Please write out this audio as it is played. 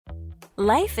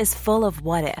Life is full of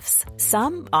what-ifs.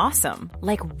 Some awesome,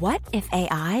 like what if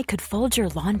AI could fold your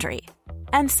laundry?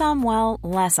 And some, well,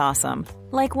 less awesome,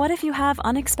 like what if you have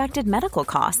unexpected medical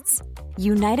costs?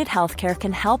 United Healthcare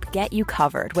can help get you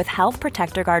covered with Health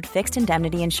Protector Guard fixed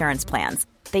indemnity insurance plans.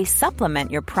 They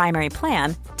supplement your primary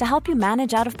plan to help you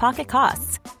manage out-of-pocket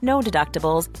costs. No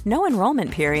deductibles, no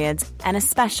enrollment periods, and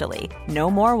especially no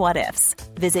more what-ifs.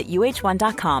 Visit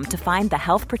uh1.com to find the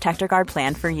Health Protector Guard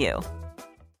plan for you.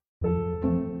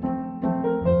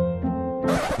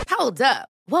 Hold up.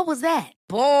 What was that?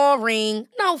 Boring.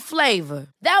 No flavor.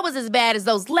 That was as bad as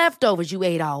those leftovers you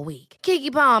ate all week.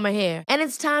 Keke Palmer here, and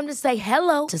it's time to say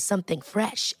hello to something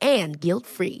fresh and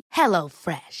guilt-free. Hello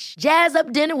Fresh. Jazz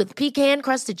up dinner with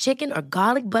pecan-crusted chicken or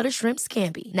garlic butter shrimp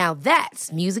scampi. Now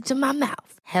that's music to my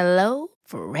mouth. Hello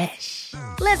Fresh.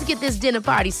 Let's get this dinner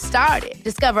party started.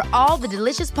 Discover all the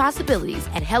delicious possibilities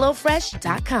at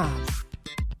hellofresh.com.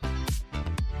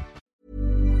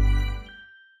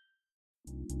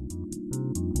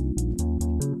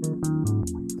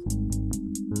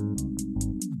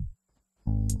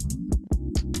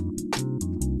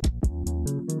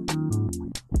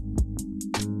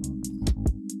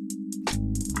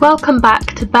 Welcome back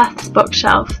to Beth's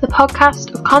Bookshelf, the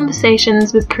podcast of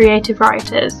conversations with creative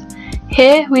writers.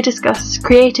 Here we discuss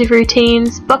creative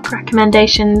routines, book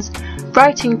recommendations,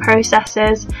 writing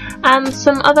processes, and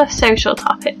some other social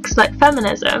topics like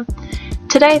feminism.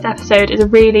 Today's episode is a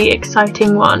really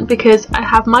exciting one because I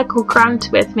have Michael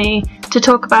Grant with me to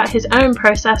talk about his own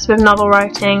process with novel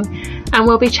writing, and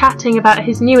we'll be chatting about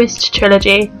his newest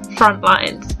trilogy,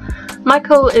 Frontlines.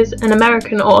 Michael is an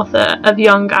American author of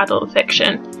young adult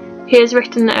fiction. He has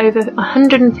written over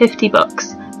 150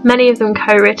 books, many of them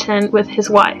co-written with his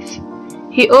wife.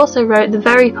 He also wrote the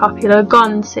very popular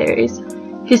Gone series.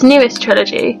 His newest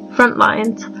trilogy,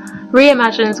 Frontlines,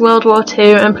 reimagines World War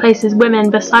II and places women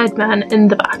beside men in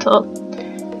the battle.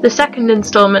 The second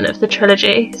instalment of the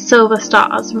trilogy, Silver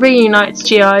Stars, reunites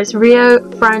GIs Rio,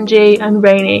 Frangie and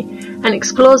Rainey and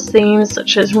explores themes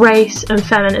such as race and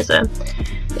feminism.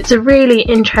 It's a really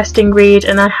interesting read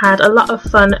and I had a lot of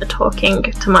fun talking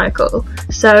to Michael.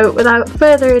 So without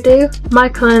further ado,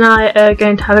 Michael and I are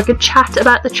going to have a good chat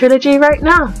about the trilogy right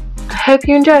now. I hope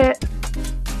you enjoy it.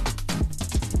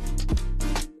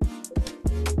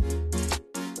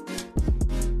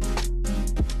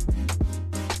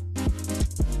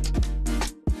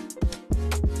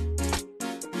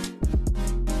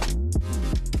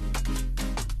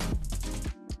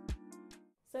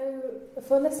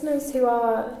 For listeners who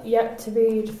are yet to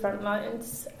read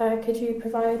Frontlines, could you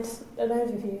provide an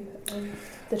overview of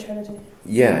the trilogy?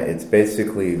 Yeah, it's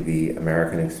basically the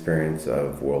American experience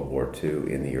of World War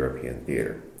II in the European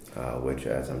theater, which,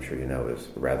 as I'm sure you know, is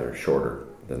rather shorter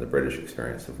than the British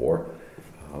experience of war.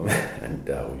 And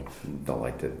we don't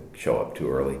like to show up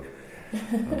too early.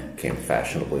 Came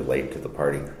fashionably late to the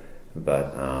party.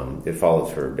 But it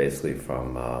follows her basically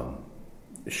from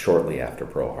shortly after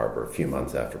Pearl Harbor, a few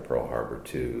months after Pearl Harbor,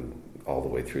 to all the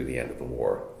way through the end of the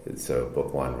war. So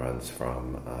book one runs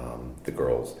from the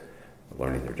girls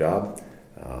learning their job,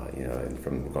 and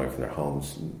from going from their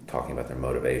homes, talking about their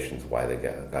motivations, why they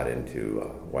got into,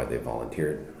 why they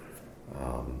volunteered,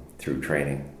 through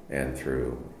training and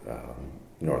through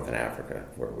Northern Africa,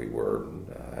 where we were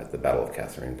at the Battle of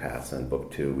Kasserine Pass. And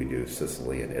book two, we do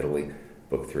Sicily and Italy.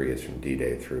 Book three is from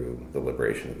D-Day through the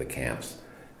liberation of the camps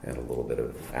and a little bit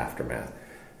of aftermath.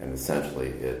 And essentially,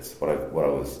 it's what I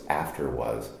was after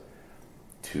was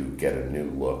to get a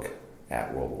new look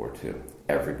at World War II.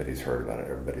 Everybody's heard about it,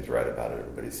 everybody's read about it,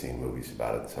 everybody's seen movies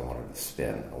about it, so I wanted to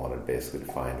spin. I wanted basically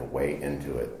to find a way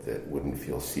into it that wouldn't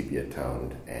feel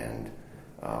sepia-toned and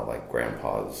like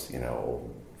Grandpa's,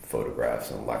 old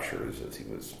photographs and lectures as he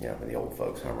was, in the old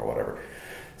folks' home or whatever.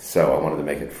 So I wanted to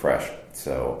make it fresh.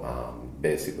 So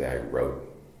basically I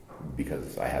wrote,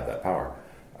 because I had that power,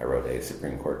 I wrote a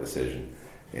Supreme Court decision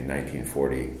in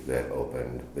 1940 that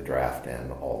opened the draft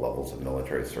and all levels of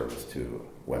military service to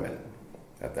women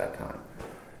at that time.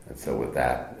 And so with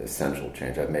that essential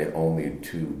change, I've made only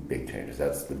two big changes.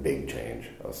 That's the big change.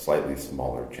 A slightly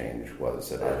smaller change was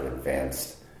that I've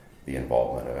advanced the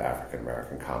involvement of African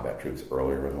American combat troops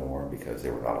earlier in the war because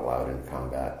they were not allowed into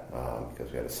combat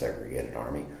because we had a segregated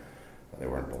army. They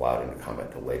weren't allowed into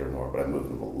combat till later in the war, but I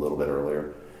moved them a little bit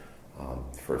earlier.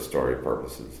 For story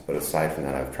purposes. But aside from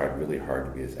that, I've tried really hard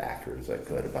to be as accurate as I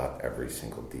could about every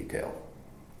single detail.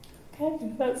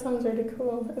 Okay, that sounds really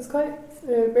cool. It's quite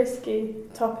a risky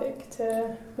topic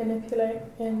to manipulate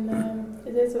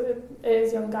it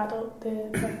is young adult, the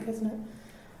book, isn't it?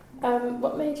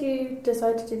 What made you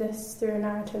decide to do this through a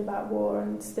narrative about war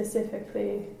and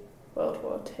specifically World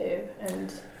War II?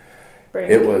 And bring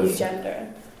new gender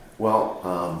in?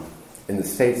 Well, in the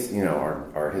States,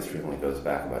 our history only goes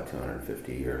back about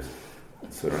 250 years,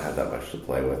 so we don't have that much to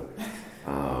play with.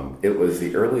 It was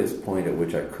the earliest point at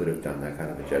which I could have done that kind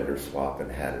of a gender swap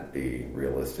and had it be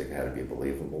realistic, had it be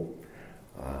believable.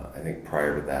 I think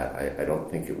prior to that, I don't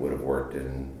think it would have worked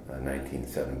in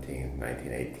 1917,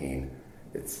 1918.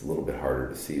 It's a little bit harder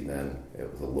to see then.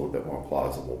 It was a little bit more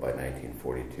plausible by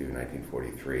 1942,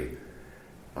 1943.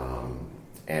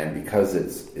 And because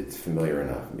it's familiar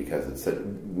enough, because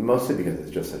mostly because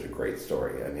it's just such a great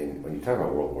story. I mean, when you talk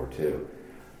about World War II,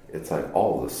 it's like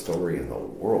all the story in the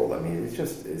world. I mean, it's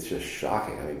just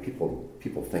shocking. I mean,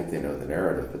 people think they know the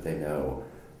narrative, but they know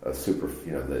the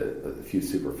few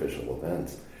superficial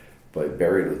events. But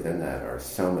buried within that are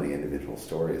so many individual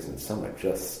stories and so much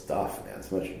just stuff, man,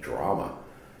 so much drama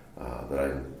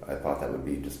that I thought that would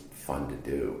be just fun to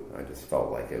do. I just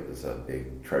felt like it was a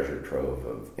big treasure trove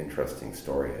of interesting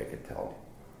story I could tell.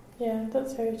 Yeah,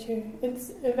 that's very true.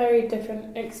 It's a very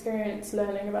different experience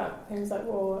learning about things like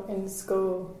war in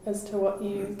school as to what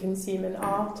you consume in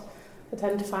art. I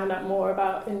tend to find out more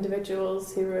about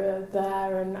individuals who were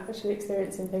there and actually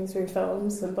experiencing things through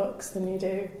films and books than you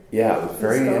do. Yeah, I was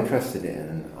very interested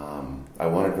in, I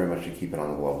wanted very much to keep it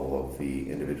on the level of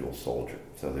the individual soldier.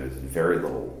 So there's very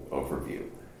little overview.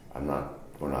 I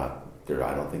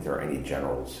don't think there are any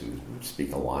generals who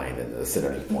speak a line in this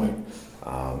at any point.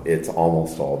 It's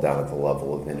almost all down at the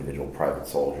level of individual private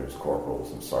soldiers,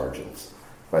 corporals, and sergeants.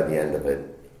 By the end of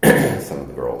it, some of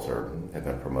the girls have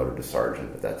been promoted to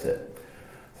sergeant, but that's it.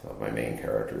 So my main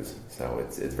characters. So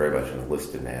it's very much an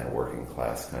enlisted man, working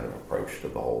class kind of approach to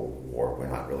the whole war. We're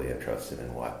not really interested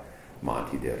in what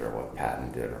Monty did or what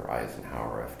Patton did or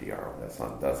Eisenhower or FDR. That's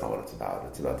not what it's about.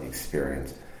 It's about the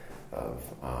experience of.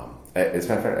 As a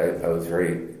matter of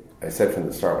fact, I said from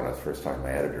the start when I was first talking to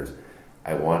my editors,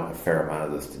 I want a fair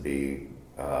amount of this to be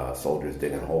soldiers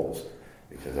digging holes,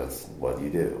 because that's what you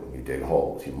do. You dig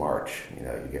holes, you march,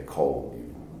 you get cold,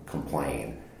 you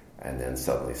complain, and then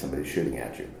suddenly somebody's shooting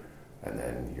at you, and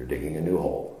then you're digging a new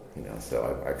hole.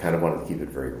 So I kind of wanted to keep it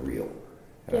very real.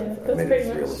 And that's pretty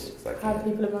much how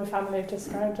people in my family have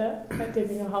described it, like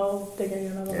digging a hole, digging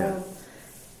another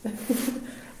hole.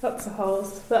 Lots of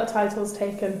holes. That title's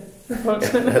taken,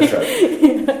 unfortunately. That's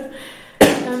right.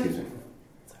 Excuse me.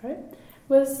 Sorry.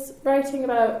 Was writing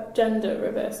about gender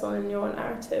reversal in your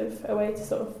narrative a way to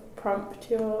sort of prompt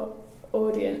your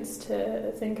audience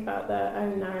to think about their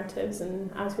own narratives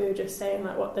and, as we were just saying,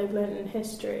 like what they've learned in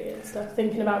history and stuff,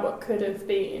 thinking about what could have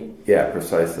been? Yeah,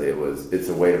 precisely. It's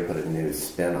a way to put a new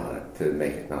spin on it, to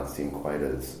make it not seem quite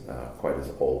as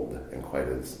old and quite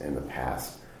as in the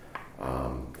past,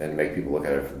 and make people look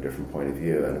at it from a different point of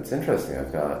view. And it's interesting.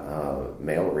 I've got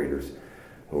male readers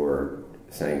who are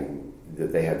saying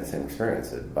that they had the same experience,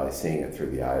 that by seeing it through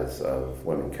the eyes of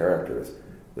women characters,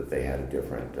 that they had a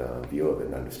different view of it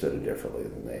and understood it differently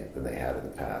than they had in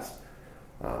the past.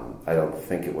 I don't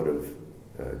think it would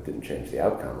have didn't change the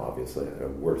outcome. Obviously,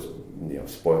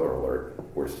 spoiler alert,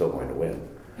 we're still going to win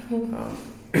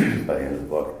by the end of the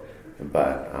book.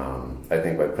 But I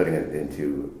think by putting it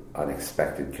into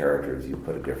unexpected characters, you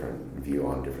put a different view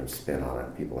on, a different spin on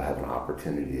it. People have an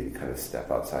opportunity to kind of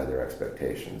step outside their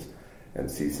expectations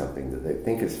and see something that they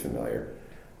think is familiar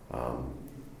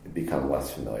become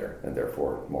less familiar and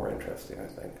therefore more interesting,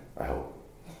 I hope.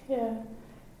 Yeah.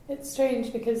 It's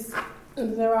strange because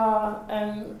there are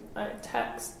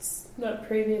texts,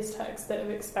 previous texts that have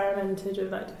experimented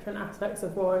with different aspects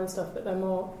of war and stuff, but they're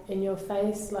more in your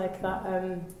face, like that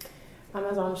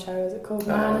Amazon show, is it called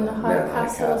Man in the High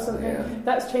Castle or something? Yeah.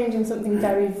 That's changing something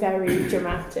very, very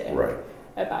dramatic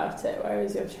about it,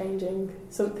 whereas you're changing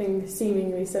something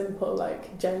seemingly simple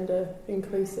like gender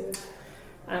inclusive,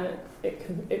 and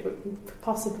it would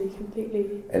possibly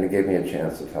completely... And it gave me a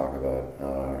chance to talk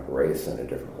about race in a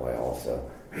different way also,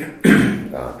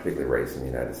 particularly race in the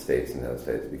United States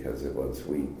because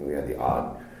we had the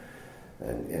odd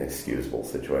and inexcusable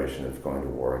situation of going to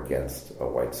war against a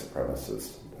white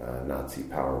supremacist Nazi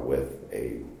power with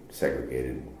a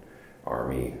segregated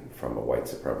army from a white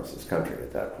supremacist country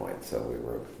at that point. So we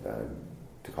were,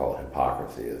 to call it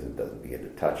hypocrisy, as it doesn't begin to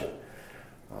touch it.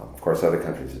 Of course, other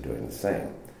countries are doing the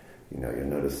same. You'll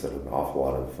notice that an awful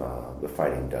lot of the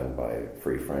fighting done by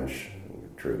Free French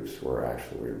troops were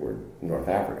North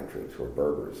African troops, were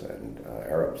Berbers and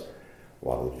Arabs. A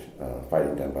lot of the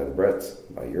fighting done by the Brits,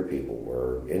 by your people,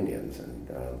 were Indians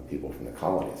and people from the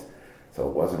colonies. So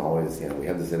it wasn't always, we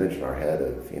have this image in our head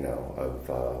of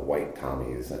white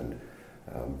Tommies and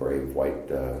brave white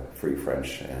Free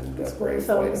French and brave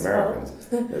white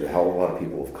Americans. A hell of a lot of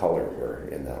people of color were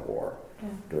in that war,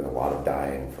 doing a lot of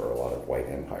dying for a lot of white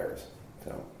empires.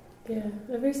 So Yeah,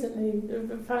 I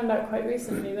found out quite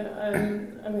recently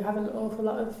that we have an awful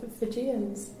lot of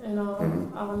Fijians in our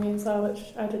army as well,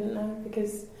 which I didn't know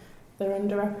because they're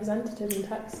underrepresented in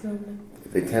text normally.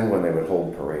 They tend, when they would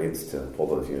hold parades, to pull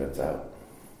those units out.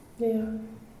 Yeah.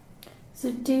 So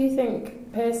do you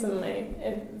think, personally,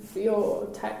 if your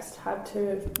text had to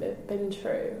have been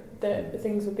true, that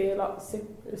things would be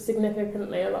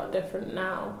significantly a lot different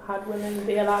now, had women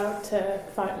be allowed to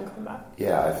fight in combat?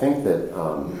 Yeah, I think that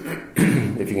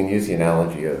if you can use the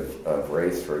analogy of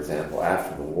race, for example,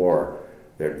 after the war,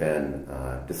 there had been,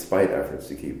 despite efforts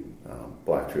to keep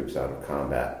black troops out of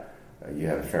combat, you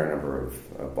had a fair number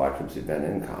of black troops who'd been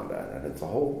in combat, and it's a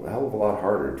hell of a lot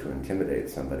harder to intimidate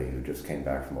somebody who just came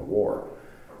back from a war.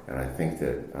 And I think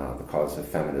that the cause of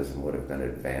feminism would have been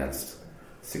advanced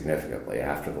significantly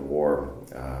after the war.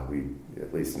 We,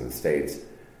 at least in the States,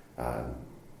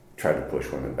 tried to push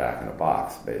women back in a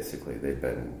box. Basically, they'd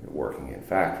been working in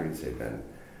factories, they'd been,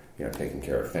 taking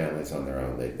care of families on their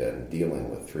own, they'd been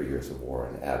dealing with 3 years of war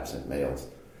and absent males.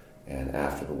 And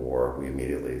after the war, we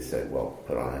immediately said, well,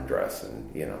 put on a dress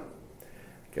and,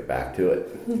 get back to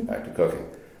it, get back to cooking.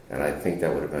 And I think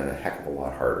that would have been a heck of a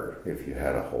lot harder if you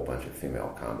had a whole bunch of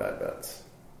female combat vets.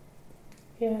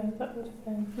 Yeah, that would have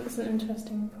been. That's an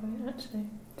interesting point, actually.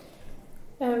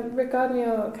 Regarding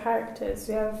your characters,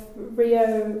 we have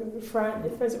Rio,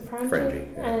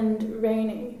 Frangie, yeah, and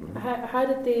Rainey. Mm-hmm. How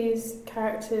did these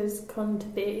characters come to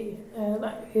be,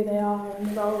 who they are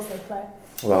and the roles they play?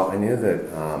 Well, I knew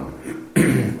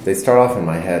that they start off in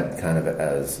my head kind of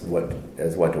as what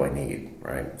do I need,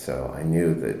 right? So I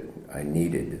knew that I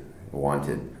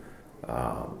wanted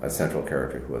a central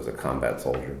character who was a combat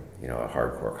soldier, a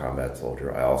hardcore combat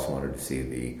soldier. I also wanted to see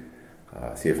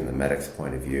it from the medic's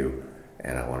point of view,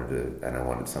 and I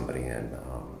wanted somebody in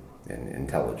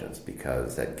intelligence,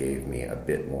 because that gave me a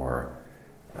bit more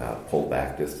pull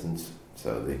back distance.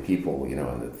 So the people, in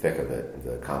the thick of it,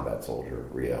 the combat soldier,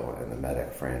 Rio, and the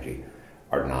medic, Frangie,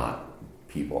 are not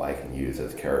people I can use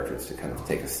as characters to kind of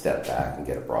take a step back and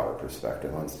get a broader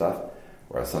perspective on stuff,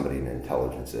 whereas somebody in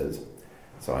intelligence is.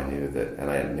 So I knew that, and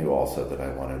I knew also that I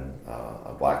wanted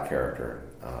a black character,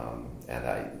 and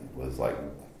I was like,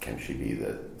 can she be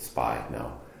the spy?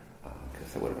 No,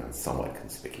 because it would have been somewhat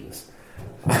conspicuous,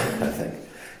 I think.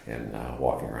 And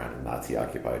walking around in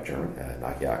Nazi-occupied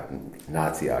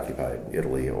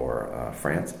Italy or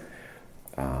France.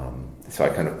 So I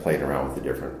kind of played around with the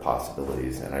different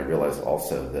possibilities, and I realized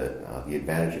also that the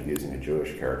advantage of using a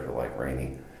Jewish character like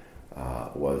Rainey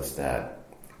was that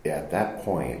at that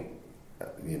point,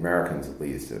 the Americans, at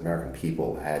least, the American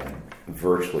people, had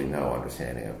virtually no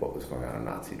understanding of what was going on in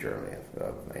Nazi Germany,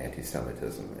 of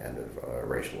anti-Semitism and of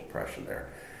racial oppression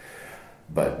there.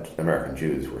 But American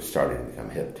Jews were starting to become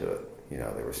hip to it.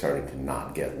 They were starting to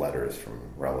not get letters from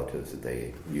relatives that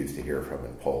they used to hear from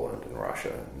in Poland and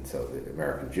Russia. And so the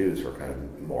American Jews were kind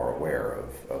of more aware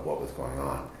of what was going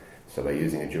on. So by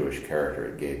using a Jewish character,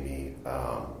 it gave me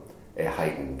a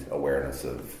heightened awareness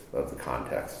of the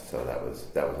context. So that was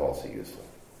also useful.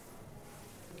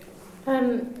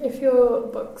 If your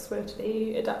books were to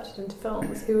be adapted into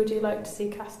films, who would you like to see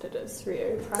casted as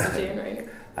Rio, Frangie, and Rainey?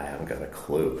 I haven't got a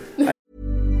clue.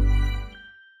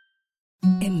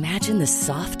 Imagine the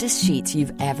softest sheets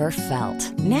you've ever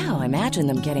felt. Now imagine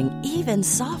them getting even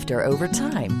softer over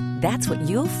time. That's what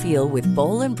you'll feel with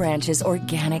Boll & Branch's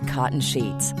organic cotton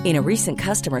sheets. In a recent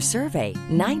customer survey,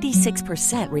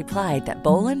 96% replied that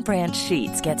Boll & Branch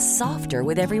sheets get softer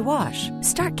with every wash.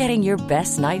 Start getting your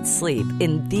best night's sleep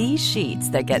in these sheets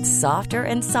that get softer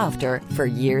and softer for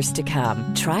years to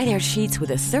come. Try their sheets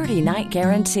with a 30-night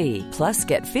guarantee. Plus,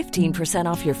 get 15%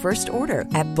 off your first order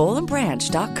at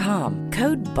bollandbranch.com.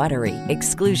 Code BUTTERY.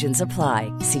 Exclusions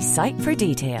apply. See site for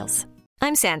details.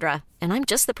 I'm Sandra, and I'm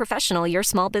just the professional your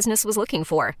small business was looking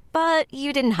for. But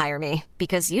you didn't hire me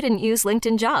because you didn't use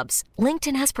LinkedIn Jobs.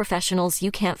 LinkedIn has professionals you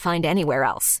can't find anywhere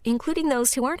else, including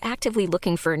those who aren't actively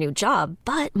looking for a new job,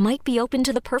 but might be open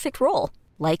to the perfect role,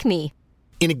 like me.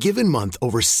 In a given month,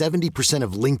 over 70%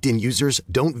 of LinkedIn users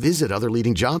don't visit other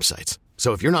leading job sites.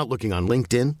 So if you're not looking on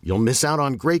LinkedIn, you'll miss out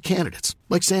on great candidates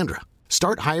like Sandra.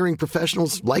 Start hiring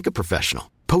professionals like a professional.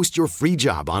 Post your free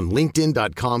job on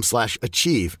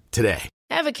linkedin.com/achieve today.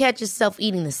 Ever catch yourself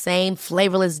eating the same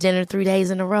flavorless dinner 3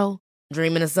 days in a row?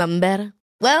 Dreaming of something better?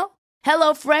 Well,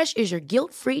 HelloFresh is your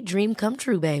guilt-free dream come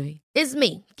true, baby. It's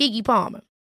me, Keke Palmer.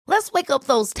 Let's wake up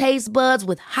those taste buds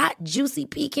with hot, juicy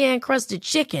pecan-crusted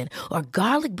chicken or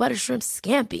garlic butter shrimp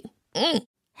scampi.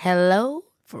 Hello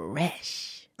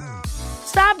Fresh.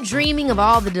 Stop dreaming of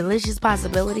all the delicious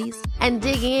possibilities and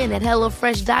dig in at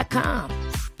HelloFresh.com.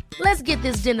 Let's get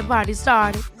this dinner party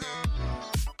started.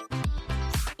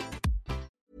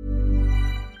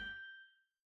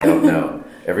 I don't know.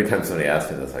 Every time somebody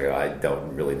asks me this, I go, I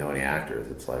don't really know any actors.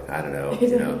 It's like, I don't know,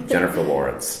 Jennifer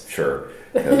Lawrence, sure.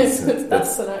 That's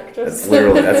an actress. That's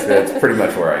literally, that's pretty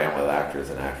much where I am with actors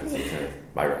and actresses.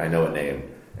 I know a name.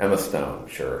 Emma Stone,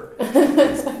 sure.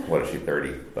 What is she,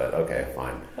 30? But okay,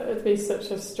 fine. That would be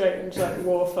such a strange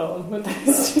war film with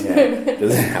those two.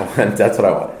 That's what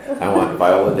I want. I want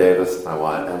Viola Davis, I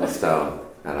want Emma Stone,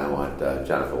 and I want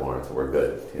Jennifer Lawrence. We're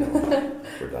good.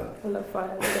 We're done. I love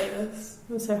Viola Davis.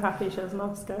 I'm so happy she has an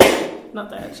Oscar.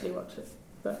 Not that I actually watch it,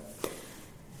 but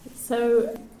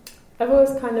so I've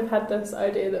always kind of had this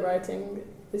idea that writing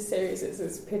this series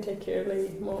is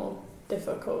particularly more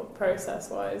difficult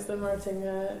process-wise than writing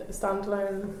a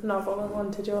standalone novel, and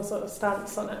wanted your sort of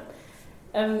stance on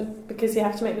it. Because you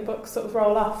have to make the books sort of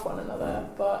roll off one another,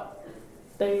 but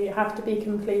they have to be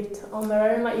complete on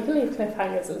their own. Like, you can leave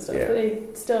cliffhangers and stuff, but they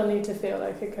still need to feel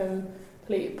like a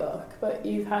complete book. But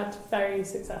you've had very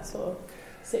successful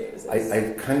series.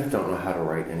 I kind of don't know how to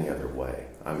write any other way.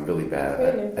 I'm really bad.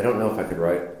 Really? I don't know if I could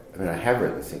write. I mean, I have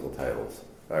written single titles.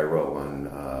 I wrote one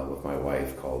with my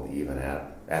wife called Eve and Adam.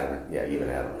 Yeah, Eve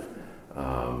and Adam.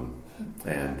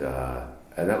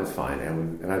 And that was fine.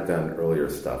 And I've done earlier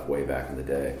stuff way back in the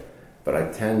day. But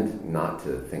I tend not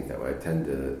to think that way. I tend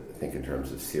to think in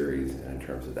terms of series and in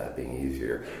terms of that being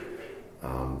easier.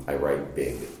 I write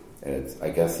big. And I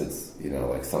guess it's,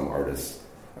 like some artists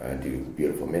do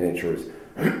beautiful miniatures.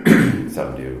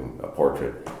 Some do a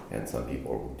portrait. And some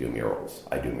people do murals.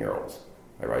 I do murals.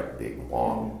 I write big,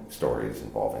 long stories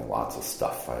involving lots of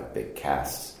stuff. I have big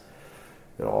casts.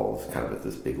 It all is kind of at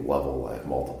this big level. I have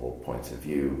multiple points of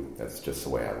view. That's just the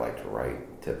way I like to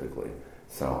write, typically.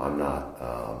 So I'm not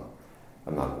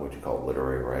what you call a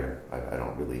literary writer. I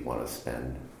don't really want to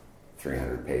spend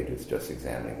 300 pages just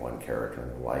examining one character in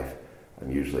their life.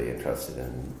 I'm usually interested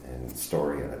in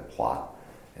story and in plot.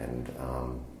 And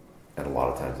a lot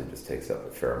of times it just takes up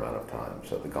a fair amount of time.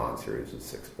 So the Gone series was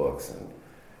 6 books, and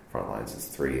Frontlines is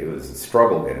 3. It was a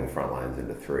struggle getting Frontlines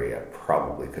into 3. I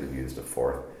probably could have used a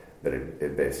 4th, but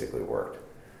it basically worked.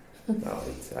 I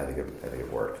think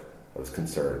it worked. I was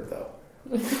concerned, though.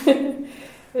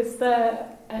 Is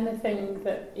there anything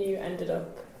that you ended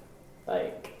up,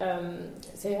 like,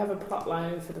 so you have a plot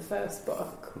line for the first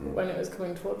book, when it was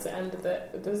coming towards the end of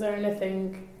it, was there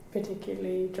anything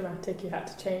particularly dramatic you had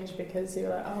to change because you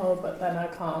were like, but then I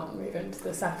can't move into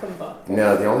the second book?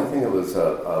 No, the only thing that was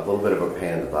a little bit of a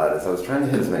pain in the butt is I was trying to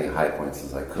hit as many high points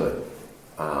as I could.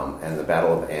 And the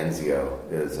Battle of Anzio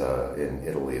is in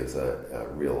Italy is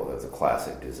a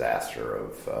classic disaster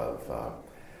of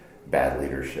bad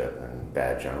leadership and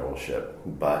bad generalship,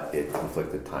 but it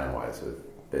conflicted time-wise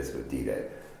with basically D-Day.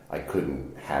 I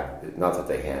couldn't have, not that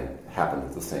they happened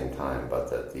at the same time, but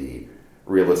that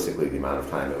realistically the amount of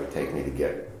time it would take me to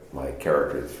get my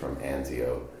characters from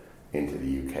Anzio into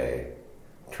the UK,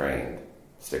 trained,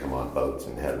 stick them on boats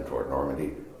and head them toward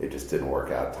Normandy, it just didn't work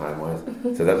out time-wise.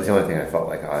 So that was the only thing I felt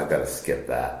like, I've got to skip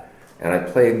that. And I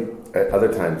played at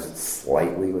other times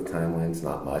slightly with timelines,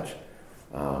 not much.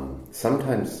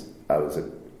 Sometimes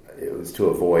it was to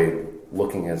avoid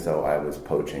looking as though I was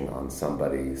poaching on some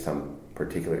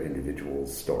particular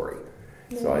individual's story.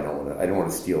 So I didn't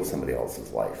want to steal somebody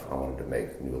else's life. I wanted to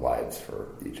make new lives for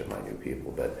each of my new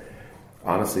people. But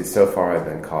honestly, so far I've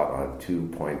been caught on 2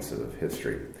 points of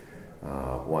history.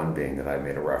 One being that I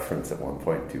made a reference at one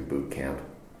point to boot camp,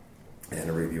 and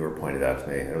a reviewer pointed out to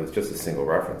me, and it was just a single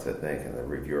reference, I think, and the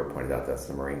reviewer pointed out that's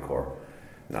the Marine Corps,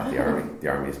 not the Army. The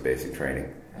Army's basic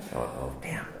training. I went,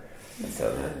 damn. And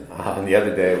so then, and the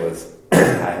other day was,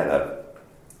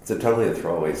 it's a totally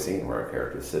throwaway scene where a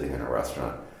character is sitting in a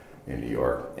restaurant in New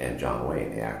York, and John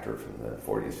Wayne, the actor from the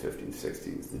 40s, 50s,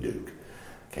 60s, the Duke,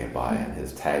 came by, and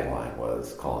his tagline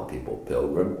was calling people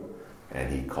Pilgrim,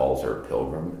 and he calls her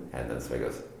Pilgrim, and then somebody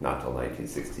goes, not till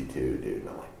 1962, dude. And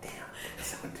I'm like, damn,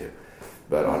 that's that one too.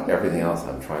 But on everything else,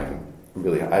 I'm trying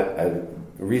really, I've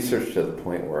researched to the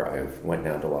point where I went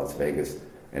down to Las Vegas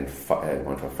and I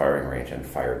went to a firing range and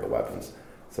fired the weapons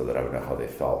so that I would know how they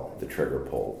felt, the trigger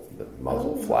pull, the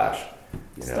muzzle flash,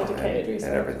 and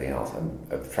everything else.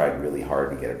 I've tried really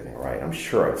hard to get everything right. I'm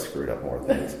sure I've screwed up more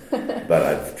things, but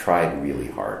I've tried really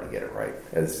hard to get it right,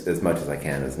 as much as I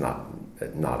can as not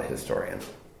a historian.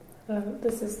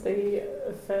 This is the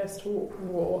first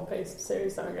war-based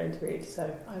series that I'm going to read,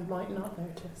 so I might not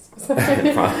notice.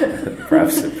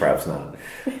 perhaps not.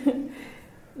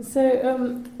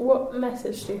 So, what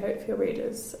message do you hope your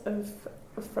readers of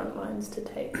Frontlines to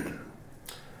take?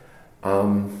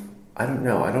 I don't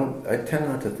know. I tend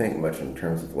not to think much in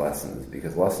terms of lessons,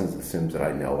 because lessons assumes that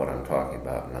I know what I'm talking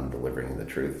about and I'm delivering the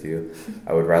truth to you.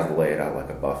 I would rather lay it out like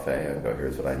a buffet and go,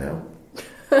 here's what I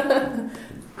know.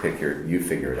 you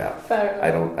figure it out. Fair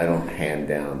enough. I don't hand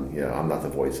down, I'm not the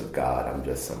voice of God. I'm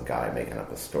just some guy making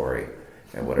up a story,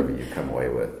 and whatever you come away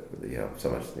with, so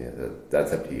much,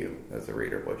 that's up to you as a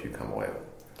reader, what you come away with.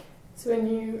 So when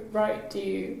you write, do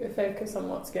you focus on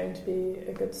what's going to be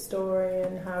a good story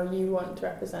and how you want to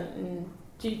represent, and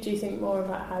do you think more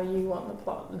about how you want the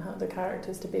plot and how the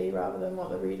characters to be rather than what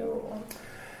the reader will want?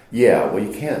 Yeah, well,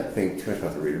 you can't think too much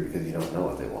about the reader because you don't know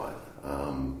what they want.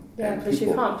 Because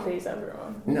you can't please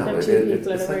everyone. No, there are two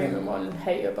people in a room and one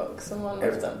hate your books and one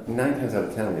loves them. 9 times out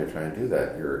of 10 when you're trying to do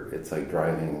that, it's like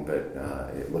driving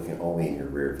but looking only in your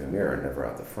rear view mirror and never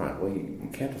out the front. Well, you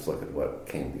can't just look at what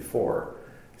came before.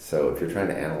 So if you're trying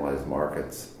to analyze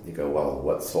markets, you go, well,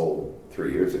 what sold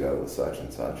 3 years ago was such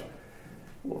and such.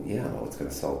 Well, what's going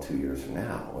to sell 2 years from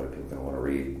now? What are people going to want to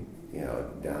read,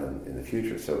 down in the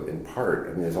future? So in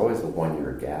part, there's always a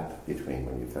 1-year gap between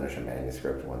when you finish a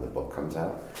manuscript and when the book comes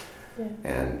out. Yeah.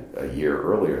 And a year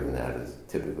earlier than that is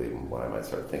typically when I might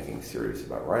start thinking serious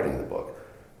about writing the book.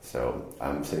 So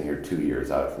I'm sitting here 2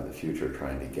 years out from the future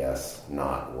trying to guess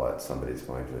not what somebody's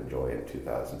going to enjoy in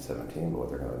 2017, but what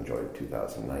they're going to enjoy in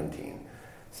 2019.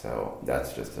 So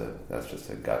that's just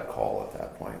a gut call at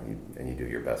that point, and you do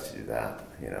your best to do that,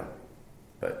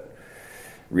 But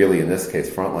really, in this case,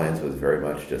 Frontlines was very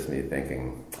much just me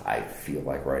thinking, I feel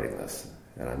like writing this,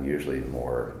 and I'm usually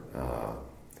more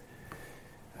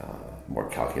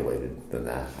calculated than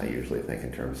that. I usually think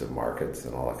in terms of markets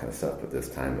and all that kind of stuff, but this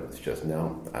time it was just,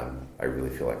 I really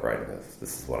feel like writing this.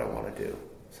 This is what I want to do.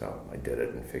 So I did it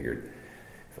and figured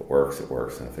if it works, it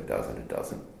works, and if it doesn't, it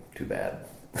doesn't. Too bad.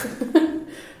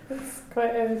 That's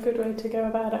quite a good way to go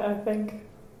about it, I think.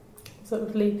 Sort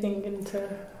of leaping into...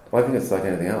 Well, I think it's like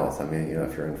anything else. If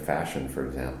you're in fashion, for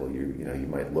example, you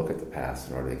might look at the past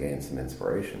in order to gain some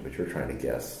inspiration, but you're trying to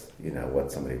guess,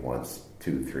 what somebody wants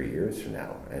 2-3 years from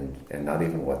now, and not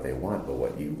even what they want, but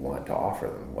what you want to offer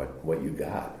them, what you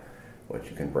got, what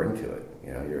you can bring to it.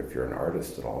 If you're an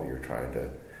artist at all, you're trying to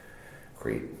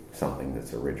create something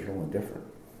that's original and different.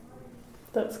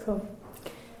 That's cool.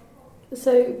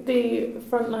 So the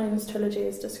Frontlines trilogy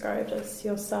is described as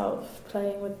yourself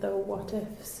playing with the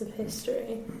what-ifs of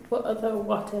history. What other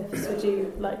what-ifs would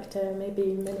you like to maybe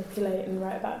manipulate and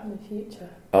write about in the future?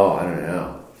 Oh, I don't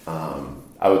know.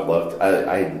 I would love to.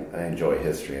 I enjoy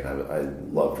history, and I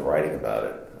loved writing about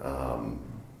it.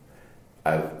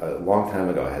 A long time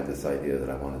ago, I had this idea that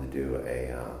I wanted to do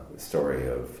a story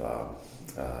of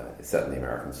set in the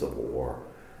American Civil War,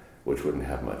 which wouldn't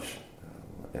have much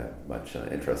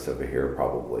interest over here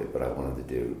probably, but I wanted to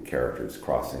do characters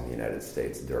crossing the United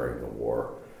States during the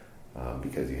war,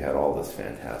 because you had all this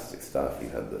fantastic stuff. You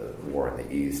had the war in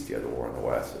the East, you had the war in the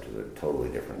West, which is a totally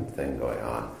different thing going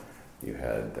on. You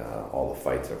had all the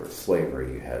fights over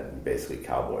slavery. You had basically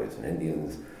cowboys and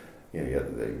Indians. You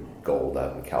had the gold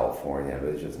out in California.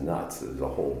 It was just nuts. There was a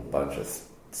whole bunch of,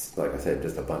 like I said,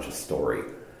 just a bunch of story.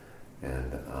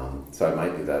 And so I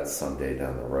might do that someday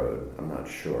down the road. I'm not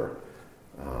sure.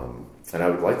 And I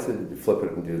would like to flip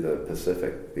it and do the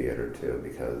Pacific theater too,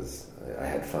 because I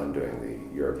had fun doing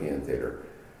the European theater.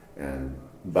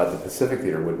 But the Pacific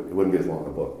theater wouldn't be as long a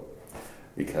book,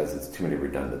 because it's too many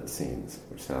redundant scenes,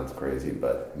 which sounds crazy,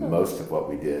 but most of what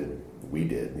we did,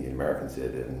 the Americans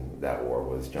did in that war,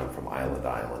 was jump from island to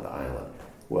island to island.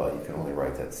 Well, you can only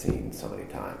write that scene so many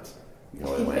times. You can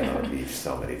only land on a beach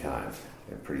so many times,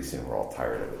 and pretty soon we're all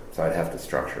tired of it. So I'd have to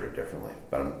structure it differently,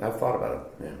 but I've thought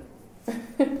about it, yeah.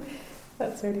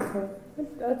 That's really cool.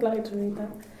 I'd like to read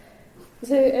that.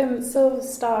 So Silver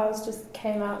Stars just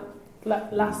came out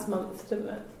last month, didn't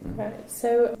it? Mm-hmm. Right.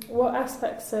 So what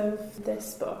aspects of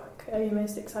this book are you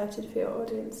most excited for your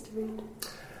audience to read?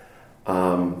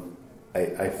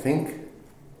 I think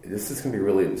this is going to be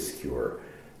really obscure.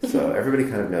 So everybody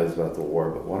kind of knows about the war,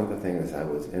 but one of the things I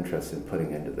was interested in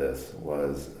putting into this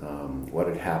was what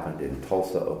had happened in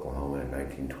Tulsa, Oklahoma in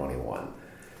 1921.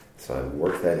 So I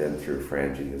worked that in through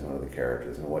Frangie, who's one of the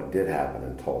characters. And what did happen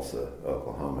in Tulsa,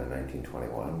 Oklahoma in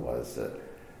 1921 was that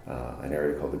an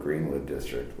area called the Greenwood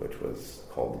District, which was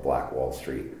called the Black Wall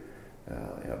Street,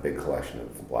 a big collection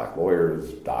of black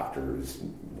lawyers, doctors,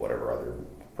 whatever other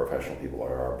professional people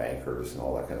are, bankers and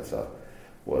all that kind of stuff,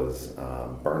 was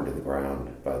burned to the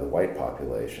ground by the white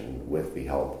population with the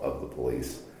help of the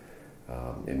police,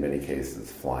 in many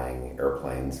cases flying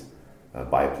airplanes,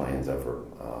 biplanes over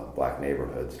black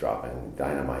neighborhoods, dropping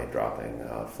dynamite, dropping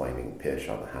flaming pitch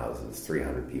on the houses.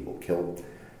 300 people killed,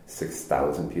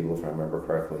 6,000 people, if I remember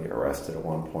correctly, arrested at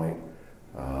one point.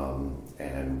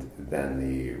 And then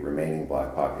the remaining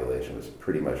black population was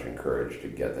pretty much encouraged to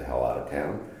get the hell out of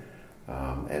town.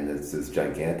 And it's this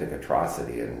gigantic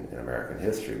atrocity in American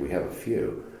history. We have a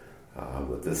few.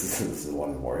 But this is one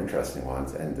of the more interesting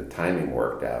ones, and the timing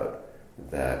worked out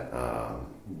that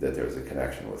there was a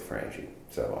connection with Frangie.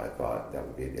 So I thought that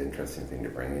would be an interesting thing to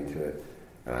bring into it,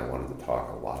 and I wanted to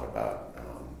talk a lot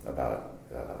about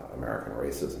American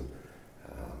racism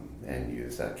and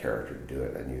use that character to do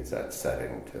it, and use that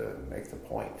setting to make the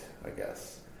point, I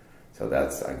guess. So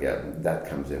that's, again, that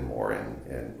comes in more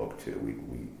in book 2.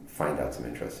 We find out some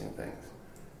interesting things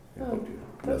in book 2.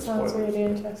 That sounds really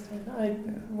interesting. I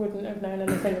wouldn't have known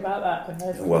anything about that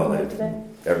if I was today.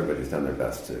 Everybody's done their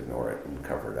best to ignore it and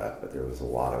cover it up, but there was a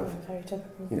lot of, very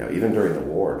typical. Even during the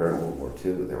war, during World War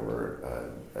II, there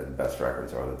were, the best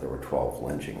records are that there were 12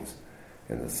 lynchings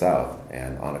in the South,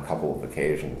 and on a couple of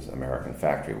occasions, American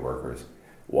factory workers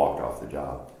walked off the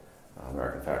job.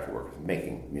 American factory workers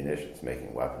making munitions,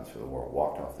 making weapons for the war,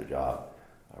 walked off the job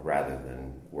rather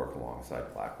than work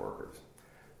alongside black workers.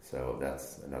 So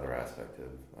that's another aspect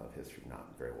of history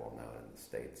not very well known in the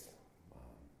States.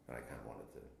 And I kind of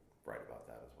wanted to write about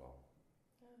that as well.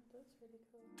 Yeah, that's really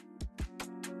cool.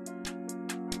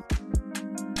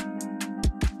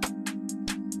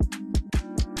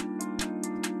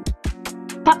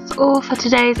 That's all for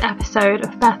today's episode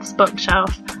of Beth's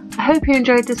Bookshelf. I hope you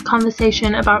enjoyed this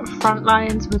conversation about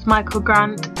Frontlines with Michael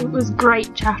Grant. It was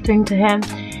great chatting to him.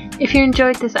 If you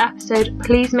enjoyed this episode,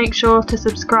 please make sure to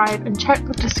subscribe and check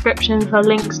the description for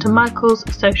links to Michael's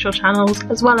social channels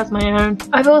as well as my own.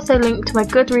 I've also linked to my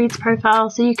Goodreads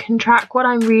profile so you can track what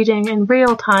I'm reading in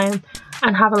real time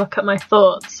and have a look at my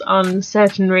thoughts on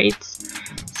certain reads.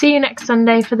 See you next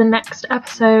Sunday for the next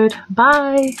episode.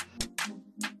 Bye!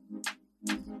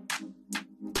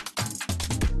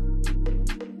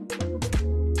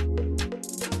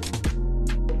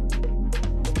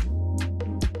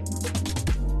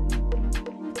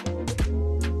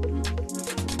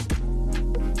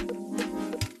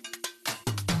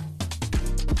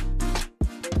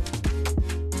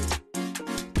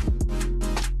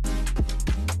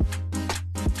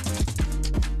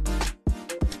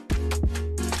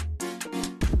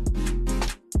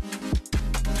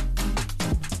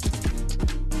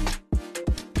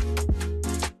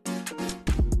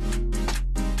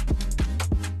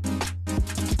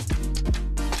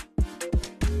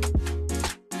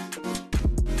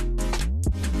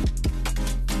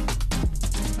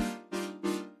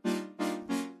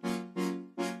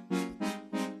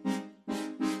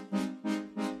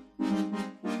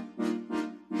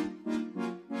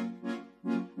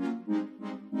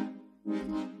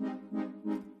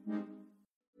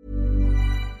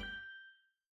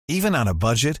 Even on a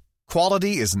budget,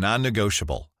 quality is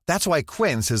non-negotiable. That's why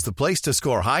Quince is the place to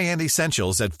score high-end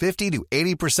essentials at 50 to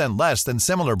 80% less than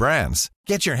similar brands.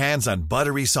 Get your hands on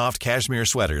buttery soft cashmere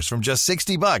sweaters from just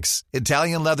 $60,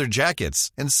 Italian leather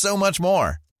jackets, and so much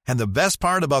more. And the best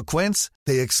part about Quince,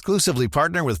 they exclusively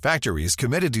partner with factories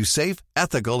committed to safe,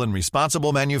 ethical, and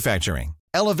responsible manufacturing.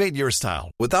 Elevate your style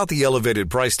without the elevated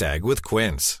price tag with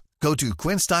Quince. Go to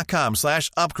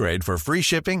quince.com/upgrade for free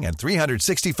shipping and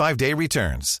 365-day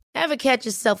returns. Ever catch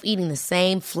yourself eating the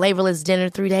same flavorless dinner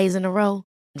 3 days in a row?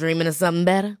 Dreaming of something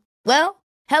better? Well,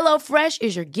 HelloFresh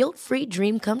is your guilt-free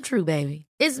dream come true, baby.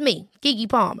 It's me, Keke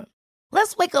Palmer.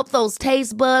 Let's wake up those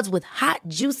taste buds with hot,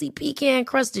 juicy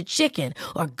pecan-crusted chicken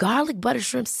or garlic butter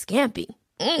shrimp scampi.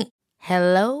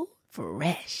 Hello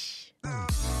Fresh.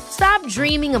 Stop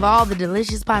dreaming of all the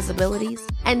delicious possibilities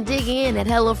and dig in at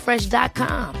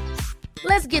HelloFresh.com.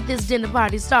 Let's get this dinner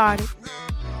party started.